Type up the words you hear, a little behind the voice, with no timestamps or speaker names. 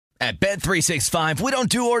At Bet365, we don't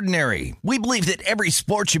do ordinary. We believe that every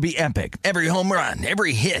sport should be epic. Every home run,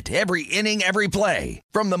 every hit, every inning, every play.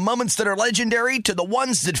 From the moments that are legendary to the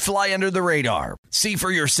ones that fly under the radar. See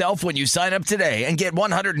for yourself when you sign up today and get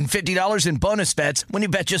 $150 in bonus bets when you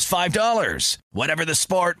bet just $5. Whatever the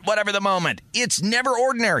sport, whatever the moment, it's never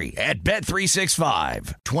ordinary at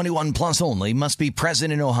Bet365. 21 plus only. Must be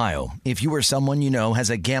present in Ohio. If you or someone you know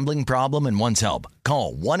has a gambling problem and wants help,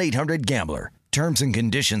 call 1-800-GAMBLER. Terms and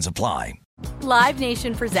conditions apply. Live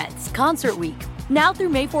Nation presents Concert Week. Now through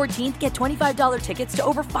May 14th, get $25 tickets to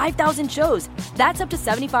over 5,000 shows. That's up to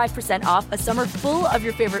 75% off a summer full of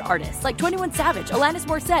your favorite artists like 21 Savage, Alanis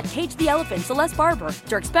Morissette, Cage the Elephant, Celeste Barber,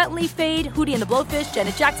 Dierks Bentley, Fade, Hootie and the Blowfish,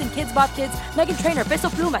 Janet Jackson, Kids Bop Kids, Meghan Trainor, Peso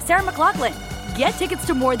Pluma, Sarah McLachlan. Get tickets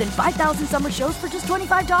to more than 5,000 summer shows for just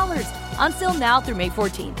 $25. On sale now through May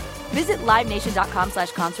 14th. Visit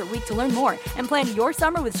LiveNation.com/Concert Week to learn more and plan your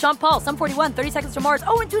summer with Sean Paul, Sum 41, 30 Seconds to Mars,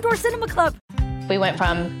 and Two Door Cinema Club. We went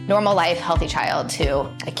from normal life, healthy child to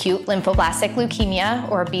acute lymphoblastic leukemia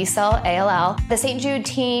or B-cell ALL. The St. Jude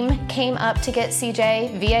team came up to get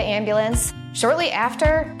CJ via ambulance. Shortly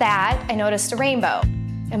after that, I noticed a rainbow.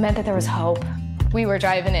 It meant that there was hope. We were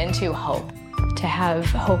driving into hope. To have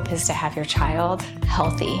hope is to have your child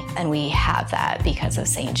healthy, and we have that because of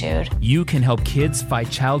St. Jude. You can help kids fight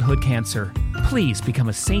childhood cancer. Please become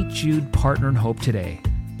a St. Jude Partner in Hope today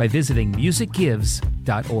by visiting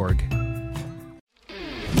musicgives.org.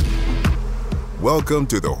 Welcome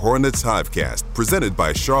to the Hornets Hivecast, presented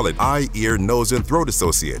by Charlotte Eye, Ear, Nose, and Throat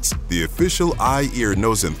Associates, the official eye, ear,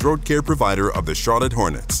 nose, and throat care provider of the Charlotte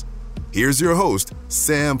Hornets. Here's your host,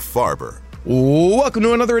 Sam Farber. Welcome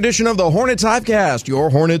to another edition of the Hornets Hivecast, your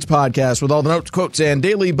Hornets podcast with all the notes, quotes, and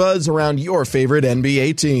daily buzz around your favorite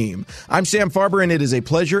NBA team. I'm Sam Farber, and it is a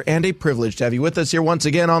pleasure and a privilege to have you with us here once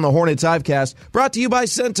again on the Hornets Hivecast, brought to you by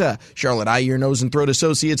Senta, Charlotte Eye, Ear, Nose, and Throat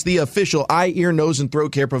Associates, the official eye, ear, nose, and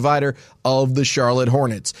throat care provider of the Charlotte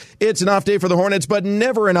Hornets. It's an off day for the Hornets, but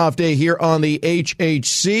never an off day here on the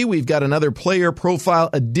HHC. We've got another player profile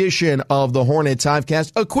edition of the Hornets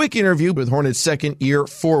Hivecast, a quick interview with Hornets second-year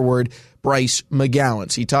forward Bryce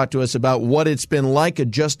McGowens. He talked to us about what it's been like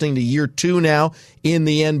adjusting to year two now in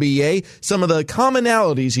the NBA, some of the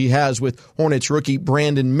commonalities he has with Hornets rookie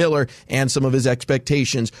Brandon Miller, and some of his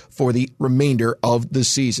expectations for the remainder of the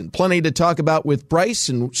season. Plenty to talk about with Bryce,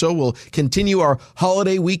 and so we'll continue our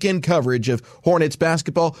holiday weekend coverage of Hornets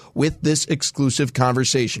basketball with this exclusive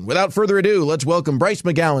conversation. Without further ado, let's welcome Bryce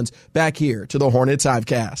McGowens back here to the Hornets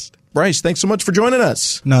Hivecast. Bryce, thanks so much for joining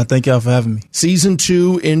us. No, thank y'all for having me. Season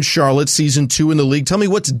 2 in Charlotte, Season 2 in the league. Tell me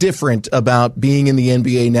what's different about being in the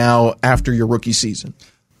NBA now after your rookie season.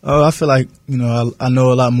 Oh, I feel like, I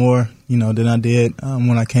know a lot more, than I did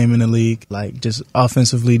when I came in the league. Like just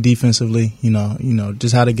offensively, defensively,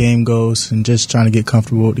 just how the game goes and just trying to get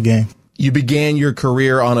comfortable with the game. You began your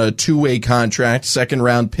career on a two-way contract,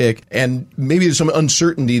 second-round pick, and maybe there's some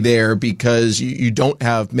uncertainty there because you don't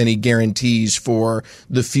have many guarantees for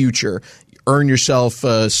the future. Earn yourself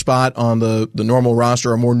a spot on the normal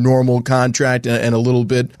roster, a more normal contract, and a little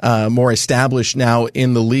bit more established now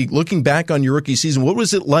in the league. Looking back on your rookie season, what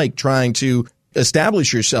was it like trying to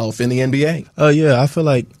establish yourself in the NBA? Yeah, I feel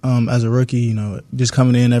like as a rookie, just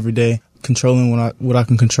coming in every day, controlling what I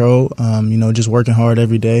can control, just working hard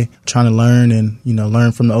every day, trying to learn and,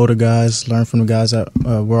 learn from the older guys, learn from the guys that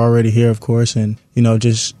were already here, of course, and,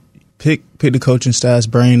 just pick the coaching staff's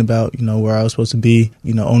brain about, where I was supposed to be,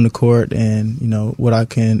 on the court and, what I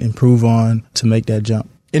can improve on to make that jump.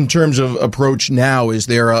 In terms of approach now, is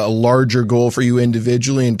there a larger goal for you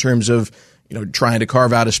individually in terms of, trying to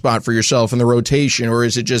carve out a spot for yourself in the rotation, or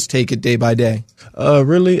is it just take it day by day?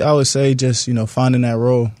 Really, I would say just, finding that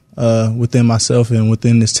role within myself and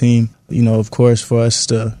within this team, of course, for us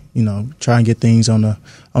to, try and get things on the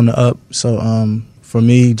up. So for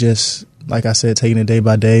me, just like I said, taking it day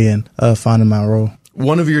by day and finding my role.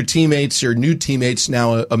 One of your teammates, your new teammates,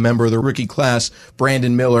 now a member of the rookie class,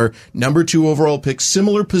 Brandon Miller, number 2 overall pick,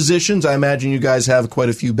 similar positions. I imagine you guys have quite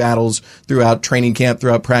a few battles throughout training camp,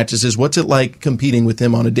 throughout practices. What's it like competing with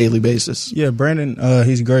him on a daily basis? Yeah, Brandon,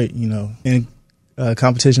 he's great, in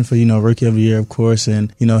competition for, Rookie of the Year, of course,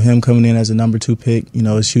 and, him coming in as a number 2 pick,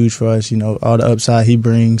 is huge for us. All the upside he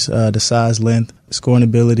brings, the size, length, scoring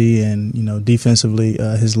ability, and, defensively,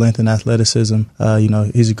 his length and athleticism,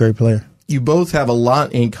 he's a great player. You both have a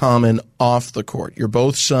lot in common off the court. You're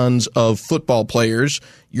both sons of football players.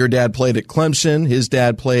 Your dad played at Clemson. His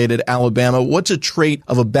dad played at Alabama. What's a trait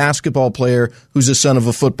of a basketball player who's a son of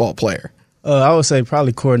a football player? I would say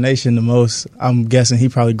probably coordination the most. I'm guessing he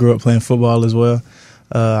probably grew up playing football as well.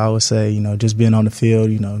 I would say, just being on the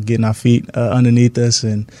field, getting our feet underneath us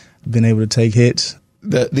and being able to take hits.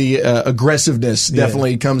 the aggressiveness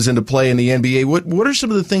definitely comes into play in the NBA. What are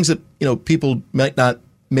some of the things that people might not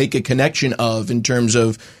make a connection of in terms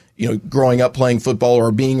of growing up playing football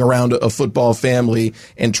or being around a football family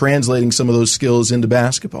and translating some of those skills into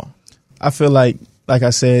basketball? I feel like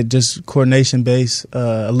I said, just coordination based,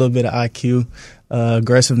 a little bit of IQ,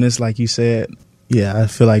 aggressiveness, like you said. Yeah, I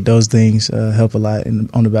feel like those things help a lot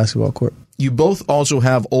on the basketball court. You both also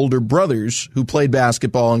have older brothers who played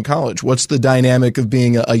basketball in college. What's the dynamic of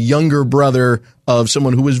being a younger brother of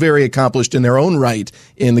someone who was very accomplished in their own right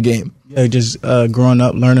in the game? Yeah, just growing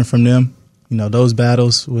up, learning from them, those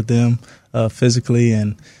battles with them physically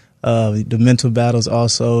and the mental battles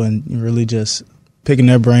also, and really just picking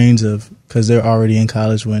their brains because they're already in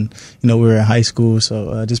college when, we were in high school.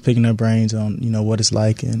 So just picking their brains on, what it's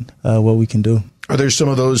like and what we can do. Are there some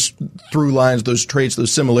of those through lines, those traits,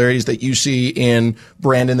 those similarities that you see in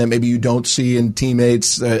Brandon that maybe you don't see in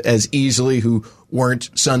teammates as easily who weren't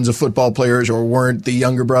sons of football players or weren't the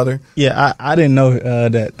younger brother? Yeah, I didn't know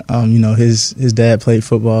that, his dad played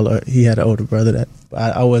football or he had an older brother. That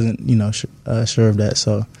I wasn't, sure of that.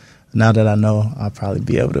 So now that I know, I'll probably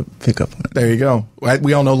be able to pick up on it. There you go.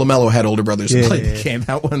 We all know LaMelo had older brothers who played the game.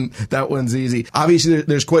 That one's easy. Obviously,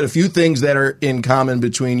 there's quite a few things that are in common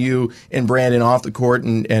between you and Brandon off the court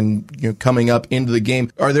and coming up into the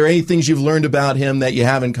game. Are there any things you've learned about him that you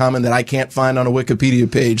have in common that I can't find on a Wikipedia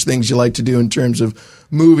page? Things you like to do in terms of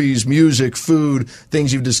movies, music, food,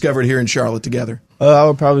 things you've discovered here in Charlotte together? I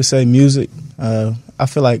would probably say music. I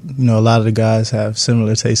feel like, a lot of the guys have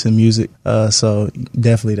similar tastes in music, so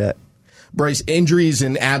definitely that. Bryce, injuries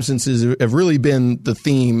and absences have really been the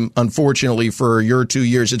theme, unfortunately, for your 2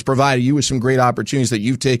 years. It's provided you with some great opportunities that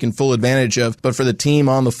you've taken full advantage of. But for the team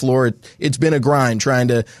on the floor, it's been a grind trying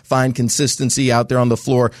to find consistency out there on the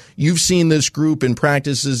floor. You've seen this group in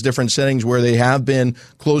practices, different settings where they have been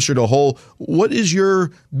closer to whole. What is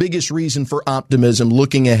your biggest reason for optimism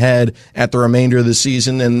looking ahead at the remainder of the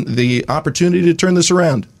season and the opportunity to turn this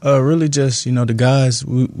around? Really just, the guys,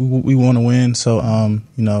 we want to win. So,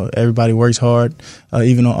 everybody works hard.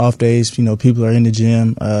 Even on off days, people are in the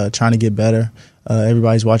gym trying to get better.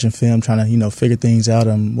 Everybody's watching film, trying to, figure things out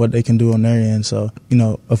and what they can do on their end. So,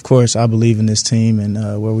 of course, I believe in this team and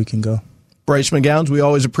where we can go. Bryce McGowens, we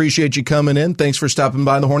always appreciate you coming in. Thanks for stopping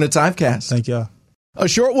by the Hornets Hivecast. Thank y'all. A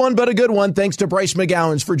short one, but a good one. Thanks to Bryce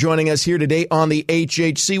McGowens for joining us here today on the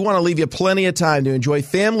HHC. Want to leave you plenty of time to enjoy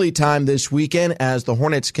family time this weekend as the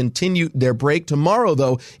Hornets continue their break. Tomorrow,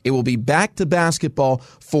 though, it will be back to basketball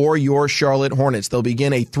for your Charlotte Hornets. They'll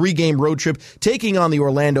begin a 3-game road trip taking on the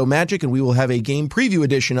Orlando Magic, and we will have a game preview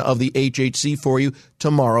edition of the HHC for you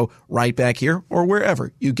tomorrow right back here or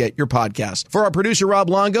wherever you get your podcast. For our producer, Rob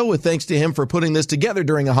Longo, with thanks to him for putting this together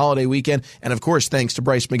during a holiday weekend, and of course, thanks to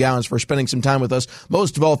Bryce McGowens for spending some time with us.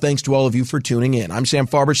 Most of all, thanks to all of you for tuning in. I'm Sam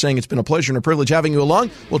Farber saying it's been a pleasure and a privilege having you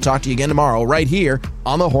along. We'll talk to you again tomorrow right here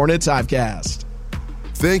on the Hornets Hivecast.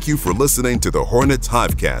 Thank you for listening to the Hornets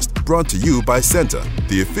Hivecast, brought to you by Senta,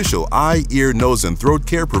 the official eye, ear, nose, and throat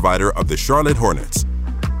care provider of the Charlotte Hornets.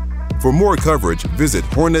 For more coverage, visit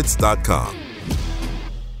Hornets.com.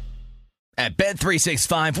 At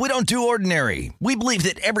Bet365, we don't do ordinary. We believe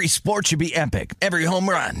that every sport should be epic. Every home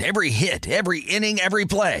run, every hit, every inning, every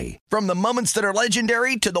play. From the moments that are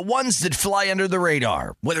legendary to the ones that fly under the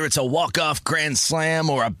radar. Whether it's a walk-off grand slam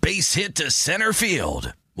or a base hit to center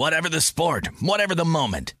field. Whatever the sport, whatever the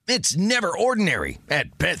moment. It's never ordinary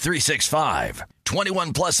at Bet365.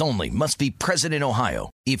 21 plus only. Must be present in Ohio.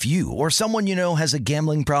 If you or someone you know has a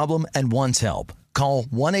gambling problem and wants help, call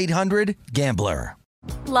 1-800-GAMBLER.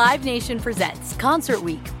 Live Nation presents Concert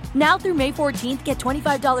Week. Now through May 14th, get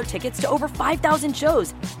 $25 tickets to over 5,000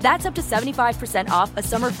 shows. That's up to 75% off a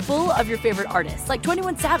summer full of your favorite artists like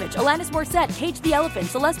 21 Savage, Alanis Morissette, Cage the Elephant,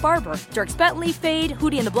 Celeste Barber, Dierks Bentley, Fade,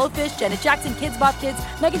 Hootie and the Blowfish, Janet Jackson, Kids Bop Kids,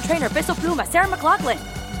 Meghan Trainor, Bissell Pluma, Sarah McLachlan.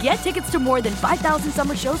 Get tickets to more than 5,000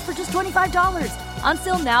 summer shows for just $25.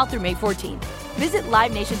 Until now through May 14th. Visit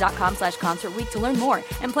LiveNation.com/Concert Week to learn more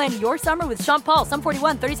and plan your summer with Sean Paul, Sum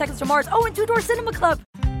 41, 30 Seconds to Mars, and Two Door Cinema Club.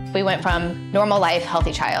 We went from normal life,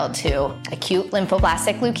 healthy child to acute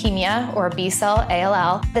lymphoblastic leukemia or B-cell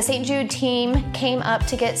ALL. The St. Jude team came up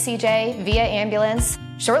to get CJ via ambulance.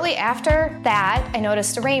 Shortly after that, I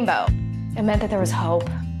noticed a rainbow. It meant that there was hope.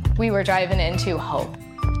 We were driving into hope.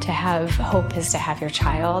 To have hope is to have your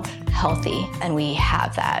child healthy, and we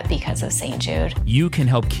have that because of St. Jude. You can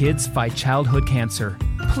help kids fight childhood cancer.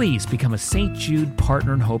 Please become a St. Jude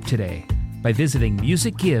Partner in Hope today by visiting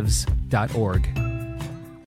musicgives.org.